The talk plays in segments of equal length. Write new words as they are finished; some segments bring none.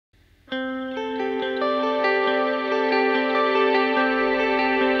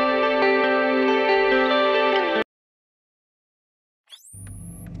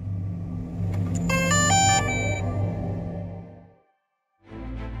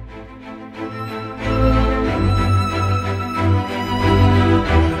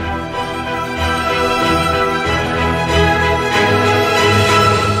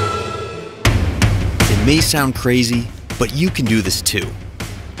sound crazy, but you can do this too.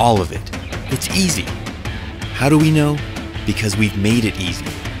 All of it. It's easy. How do we know? Because we've made it easy.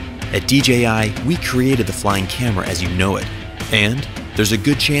 At DJI, we created the flying camera as you know it. And there's a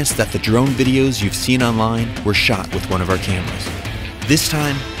good chance that the drone videos you've seen online were shot with one of our cameras. This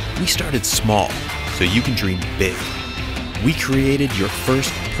time, we started small, so you can dream big. We created your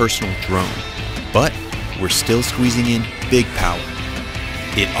first personal drone, but we're still squeezing in big power.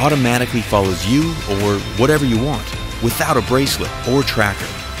 It automatically follows you or whatever you want, without a bracelet or tracker,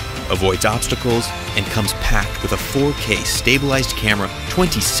 avoids obstacles, and comes packed with a 4K stabilized camera,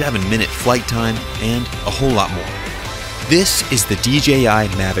 27-minute flight time, and a whole lot more. This is the DJI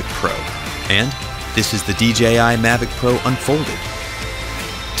Mavic Pro, and this is the DJI Mavic Pro Unfolded.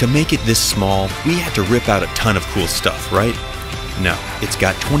 To make it this small, we had to rip out a ton of cool stuff, right? No, it's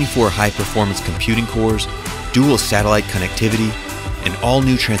got 24 high-performance computing cores, dual satellite connectivity, an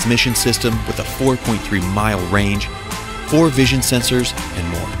all-new transmission system with a 4.3-mile range, 4 vision sensors, and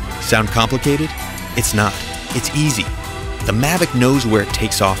more. Sound complicated? It's not. It's easy. The Mavic knows where it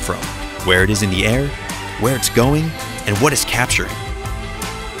takes off from, where it is in the air, where it's going, and what it's capturing.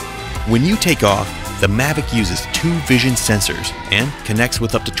 When you take off, the Mavic uses 2 vision sensors and connects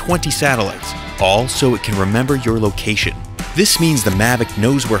with up to 20 satellites, all so it can remember your location. This means the Mavic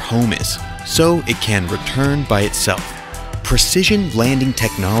knows where home is, so it can return by itself. Precision landing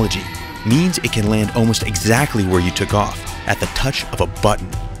technology means it can land almost exactly where you took off, at the touch of a button.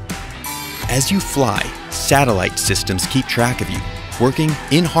 As you fly, satellite systems keep track of you, working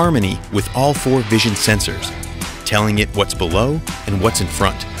in harmony with all 4 vision sensors, telling it what's below and what's in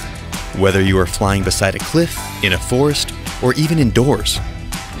front, whether you are flying beside a cliff, in a forest, or even indoors.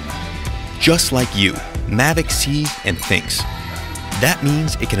 Just like you, Mavic sees and thinks. That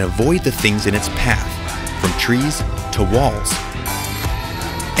means it can avoid the things in its path, from trees to walls.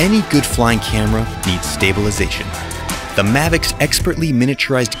 Any good flying camera needs stabilization. The Mavic's expertly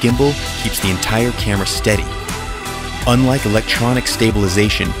miniaturized gimbal keeps the entire camera steady. Unlike electronic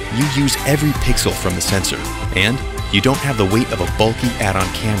stabilization, you use every pixel from the sensor, and you don't have the weight of a bulky add-on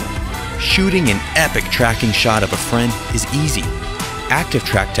camera. Shooting an epic tracking shot of a friend is easy. Active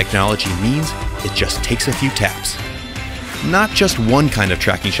track technology means it just takes a few taps. Not just one kind of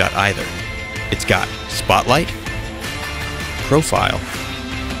tracking shot either. It's got spotlight, profile,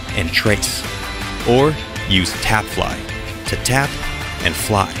 and trace. Or use tap fly to tap and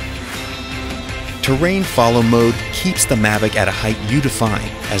fly. Terrain follow mode keeps the Mavic at a height you define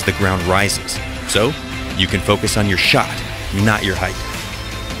as the ground rises, so you can focus on your shot, not your height.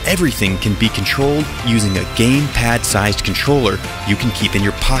 Everything can be controlled using a gamepad-sized controller you can keep in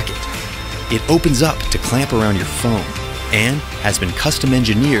your pocket. It opens up to clamp around your phone and has been custom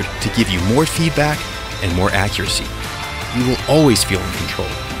engineered to give you more feedback and more accuracy. You will always feel in control.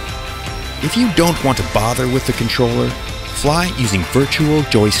 If you don't want to bother with the controller, fly using virtual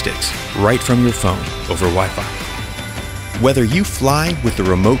joysticks right from your phone over Wi-Fi. Whether you fly with the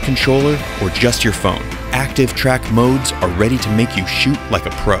remote controller or just your phone, active track modes are ready to make you shoot like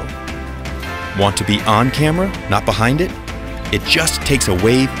a pro. Want to be on camera, not behind it? It just takes a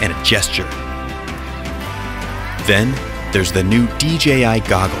wave and a gesture. Then there's the new DJI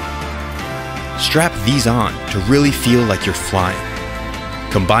goggle. Strap these on to really feel like you're flying.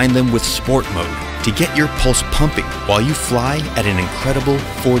 Combine them with sport mode to get your pulse pumping while you fly at an incredible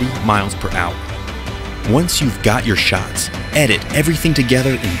 40 miles per hour. Once you've got your shots, edit everything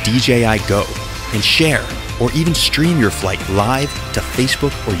together in DJI Go and share or even stream your flight live to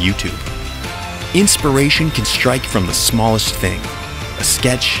Facebook or YouTube. Inspiration can strike from the smallest thing: a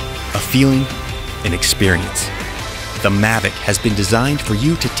sketch, a feeling, an experience. The Mavic has been designed for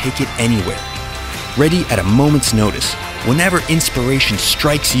you to take it anywhere, ready at a moment's notice, whenever inspiration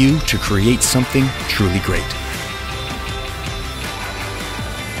strikes you to create something truly great.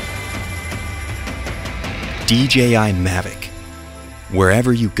 DJI Mavic,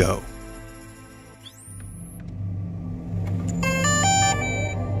 wherever you go.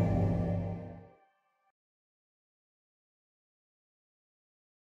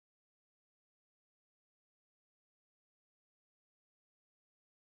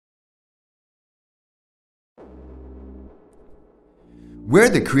 We're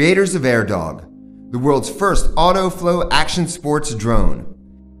the creators of AirDog, the world's first auto-flow action sports drone.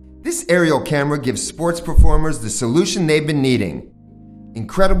 This aerial camera gives sports performers the solution they've been needing: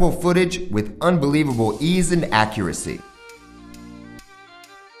 incredible footage with unbelievable ease and accuracy.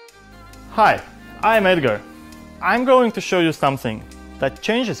 Hi, I'm Edgar. I'm going to show you something that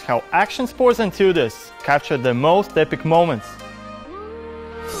changes how action sports enthusiasts capture the most epic moments.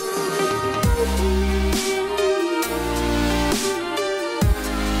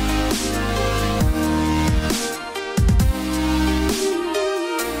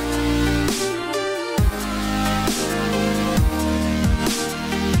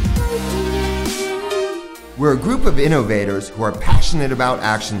 We're a group of innovators who are passionate about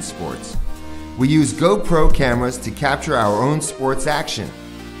action sports. We use GoPro cameras to capture our own sports action.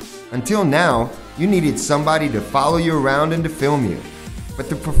 Until now, you needed somebody to follow you around and to film you, but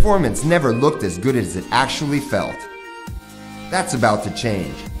the performance never looked as good as it actually felt. That's about to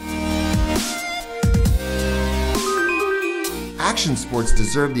change. Action sports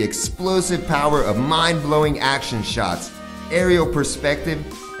deserve the explosive power of mind-blowing action shots, aerial perspective,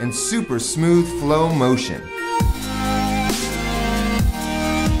 and super smooth flow motion.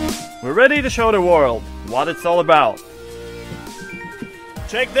 We're ready to show the world what it's all about.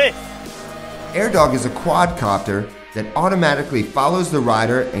 Check this! AirDog is a quadcopter that automatically follows the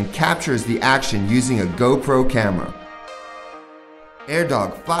rider and captures the action using a GoPro camera.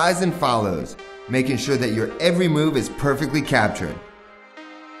 AirDog flies and follows, making sure that your every move is perfectly captured.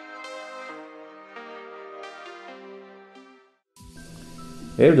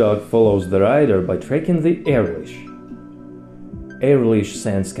 AirDog follows the rider by tracking the air leash. Air leash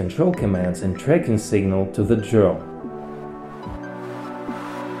sends control commands and tracking signal to the drone.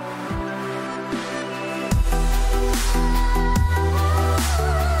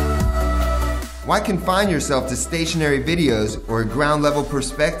 Why confine yourself to stationary videos or a ground level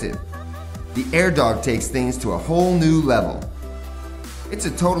perspective? The AirDog takes things to a whole new level. It's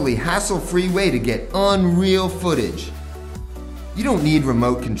a totally hassle-free way to get unreal footage. You don't need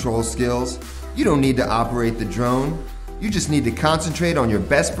remote control skills. You don't need to operate the drone. You just need to concentrate on your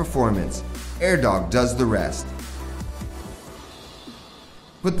best performance. AirDog does the rest.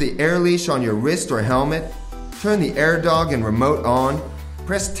 Put the air leash on your wrist or helmet, turn the AirDog and remote on,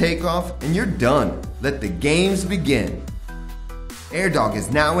 press takeoff, and you're done. Let the games begin. AirDog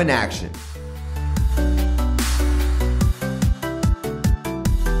is now in action.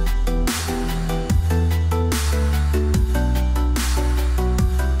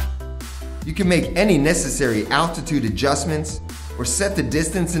 You can make any necessary altitude adjustments or set the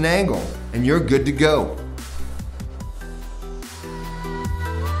distance and angle, and you're good to go.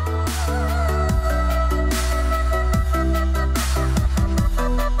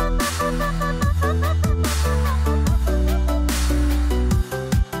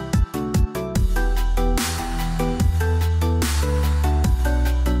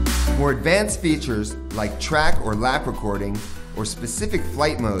 More advanced features like track or lap recording or specific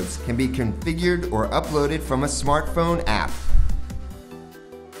flight modes can be configured or uploaded from a smartphone app.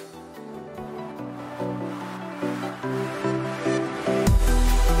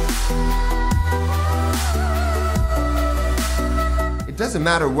 It doesn't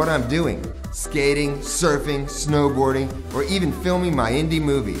matter what I'm doing, skating, surfing, snowboarding, or even filming my indie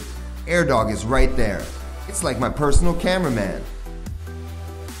movie, AirDog is right there. It's like my personal cameraman.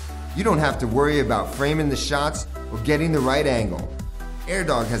 You don't have to worry about framing the shots or getting the right angle.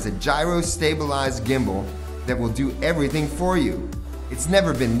 AirDog has a gyro-stabilized gimbal that will do everything for you. It's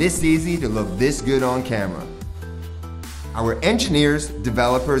never been this easy to look this good on camera. Our engineers,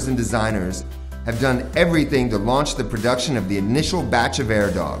 developers, and designers have done everything to launch the production of the initial batch of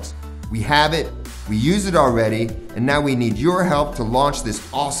AirDogs. We have it, we use it already, and now we need your help to launch this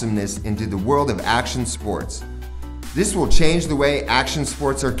awesomeness into the world of action sports. This will change the way action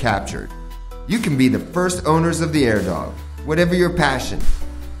sports are captured. You can be the first owners of the AirDog. Whatever your passion,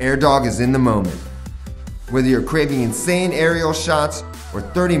 AirDog is in the moment. Whether you're craving insane aerial shots or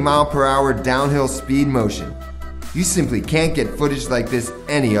 30-mile-per-hour downhill speed motion, you simply can't get footage like this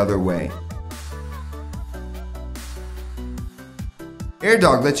any other way.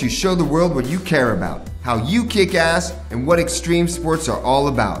 AirDog lets you show the world what you care about, how you kick ass, and what extreme sports are all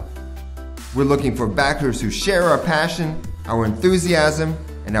about. We're looking for backers who share our passion, our enthusiasm,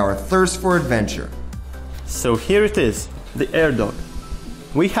 and our thirst for adventure. So here it is, the AirDog.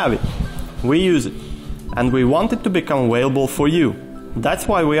 We have it, we use it, and we want it to become available for you. That's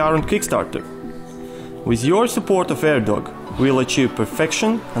why we are on Kickstarter. With your support of AirDog, we'll achieve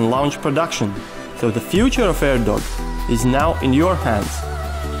perfection and launch production. So the future of AirDog is now in your hands.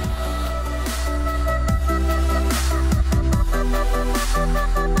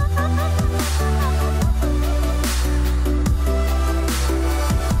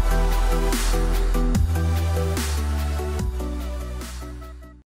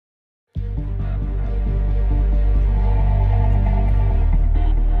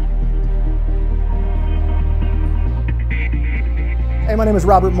 Hey, my name is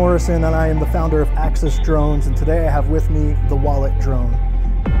Robert Morrison and I am the founder of Axis Drones, and today I have with me the Wallet drone.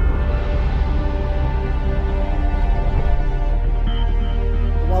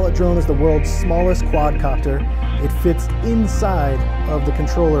 The Wallet drone is the world's smallest quadcopter. It fits inside of the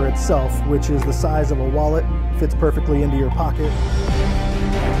controller itself, which is the size of a wallet, fits perfectly into your pocket.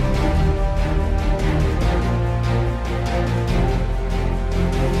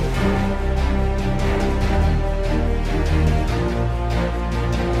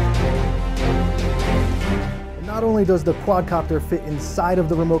 not only does the quadcopter fit inside of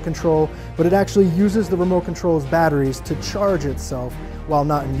the remote control, but it actually uses the remote control's batteries to charge itself while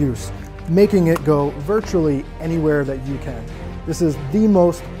not in use, making it go virtually anywhere that you can. This is the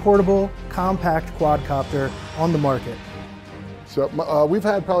most portable, compact quadcopter on the market. So we've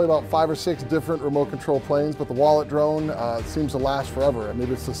had probably about 5 or 6 different remote control planes, but the Wallet drone seems to last forever.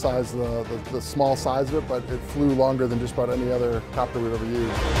 Maybe it's the size, the small size of it, but it flew longer than just about any other copter we've ever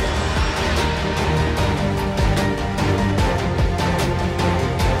used.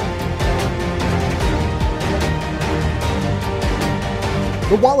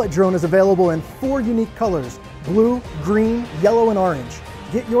 The Wallet drone is available in 4 unique colors: blue, green, yellow, and orange.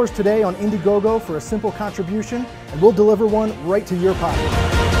 Get yours today on Indiegogo for a simple contribution, and we'll deliver one right to your pocket.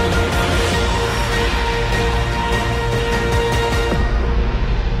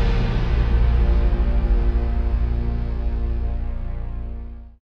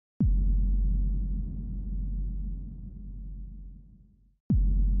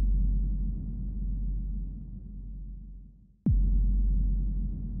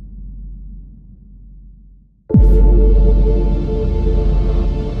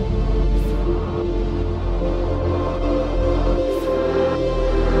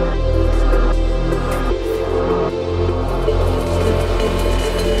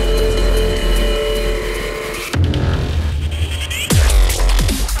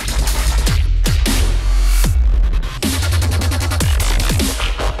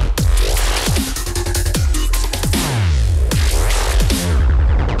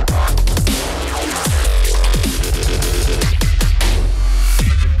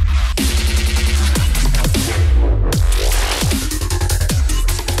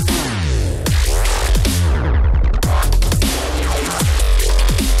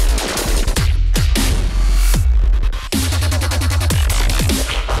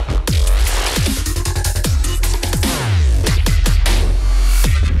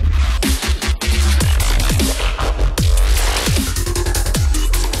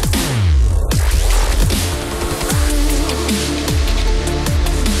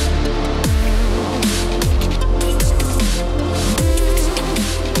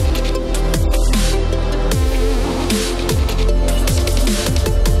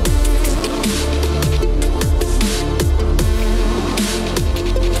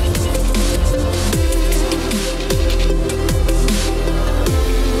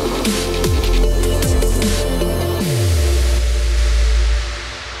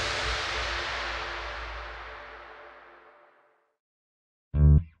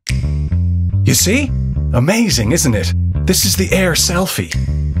 You see? Amazing, isn't it? This is the Air Selfie,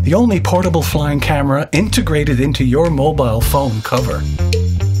 the only portable flying camera integrated into your mobile phone cover.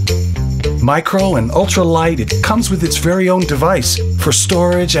 Micro and ultra light, it comes with its very own device for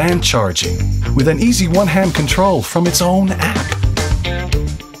storage and charging, with an easy one-hand control from its own app.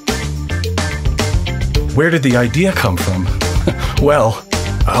 Where did the idea come from? Well,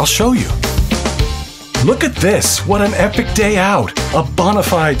 I'll show you. Look at this, what an epic day out. A bona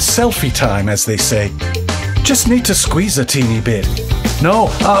fide selfie time, as they say. Just need to squeeze a teeny bit. No,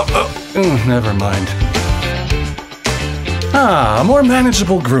 never mind. A more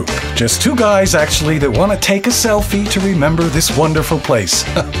manageable group. Just 2 guys, actually, that want to take a selfie to remember this wonderful place.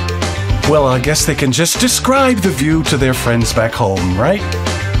 Well, I guess they can just describe the view to their friends back home, right?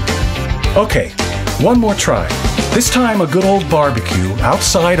 Okay, one more try. This time a good old barbecue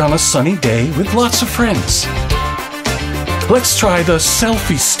outside on a sunny day with lots of friends. Let's try the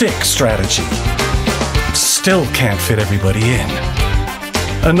selfie stick strategy. Still can't fit everybody in.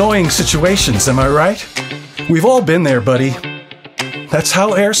 Annoying situations, am I right? We've all been there, buddy. That's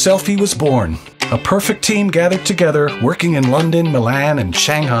how Air Selfie was born. A perfect team gathered together, working in London, Milan, and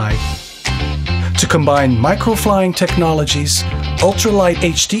Shanghai to combine microflying technologies, ultralight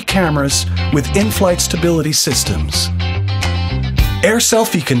HD cameras with in-flight stability systems. Air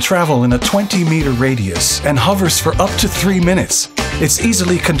Selfie can travel in a 20-meter radius and hovers for up to 3 minutes. It's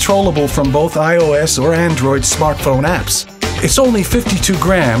easily controllable from both iOS or Android smartphone apps. It's only 52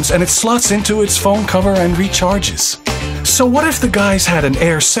 grams and it slots into its phone cover and recharges. So what if the guys had an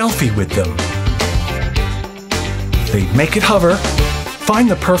Air Selfie with them? They'd make it hover,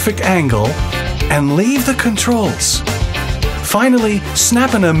 find the perfect angle, and leave the controls. Finally,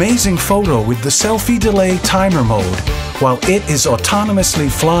 snap an amazing photo with the selfie delay timer mode while it is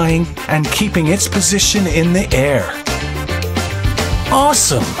autonomously flying and keeping its position in the air.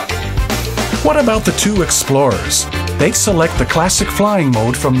 Awesome! What about the 2 explorers? They'd select the classic flying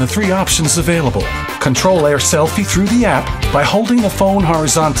mode from the 3 options available. Control Air Selfie through the app by holding the phone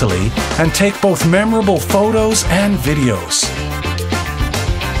horizontally and take both memorable photos and videos.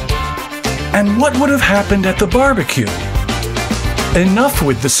 And what would have happened at the barbecue? Enough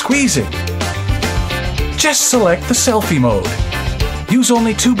with the squeezing. Just select the selfie mode. Use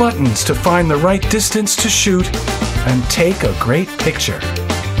only 2 buttons to find the right distance to shoot and take a great picture.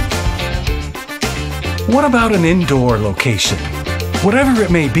 What about an indoor location? Whatever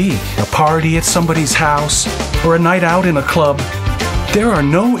it may be, a party at somebody's house or a night out in a club, there are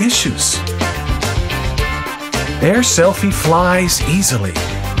no issues. Air Selfie flies easily.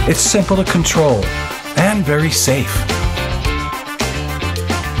 It's simple to control and very safe.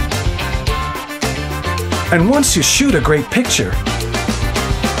 And once you shoot a great picture,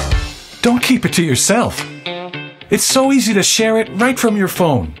 don't keep it to yourself. It's so easy to share it right from your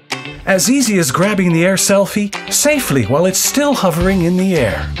phone. As easy as grabbing the Air Selfie safely while it's still hovering in the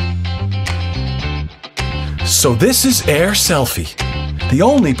air. So this is Air Selfie, the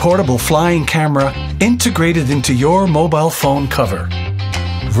only portable flying camera integrated into your mobile phone cover.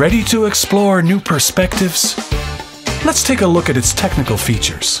 Ready to explore new perspectives? Let's take a look at its technical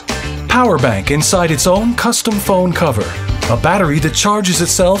features. Power bank inside its own custom phone cover. A battery that charges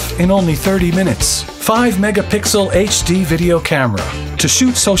itself in only 30 minutes. 5 megapixel HD video camera to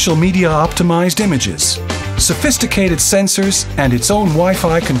shoot social media optimized images. Sophisticated sensors and its own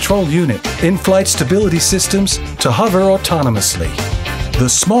Wi-Fi control unit. In-flight stability systems to hover autonomously. The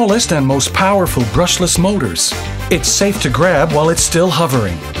smallest and most powerful brushless motors. It's safe to grab while it's still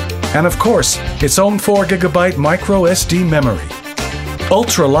hovering. And of course, its own 4 GB micro SD memory.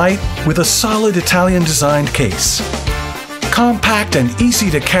 Ultra light with a solid Italian designed case. Compact and easy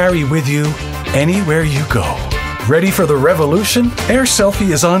to carry with you anywhere you go. Ready for the revolution? Air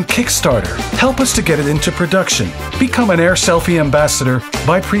Selfie is on Kickstarter. Help us to get it into production. Become an Air Selfie ambassador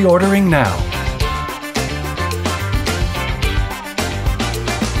by pre-ordering now.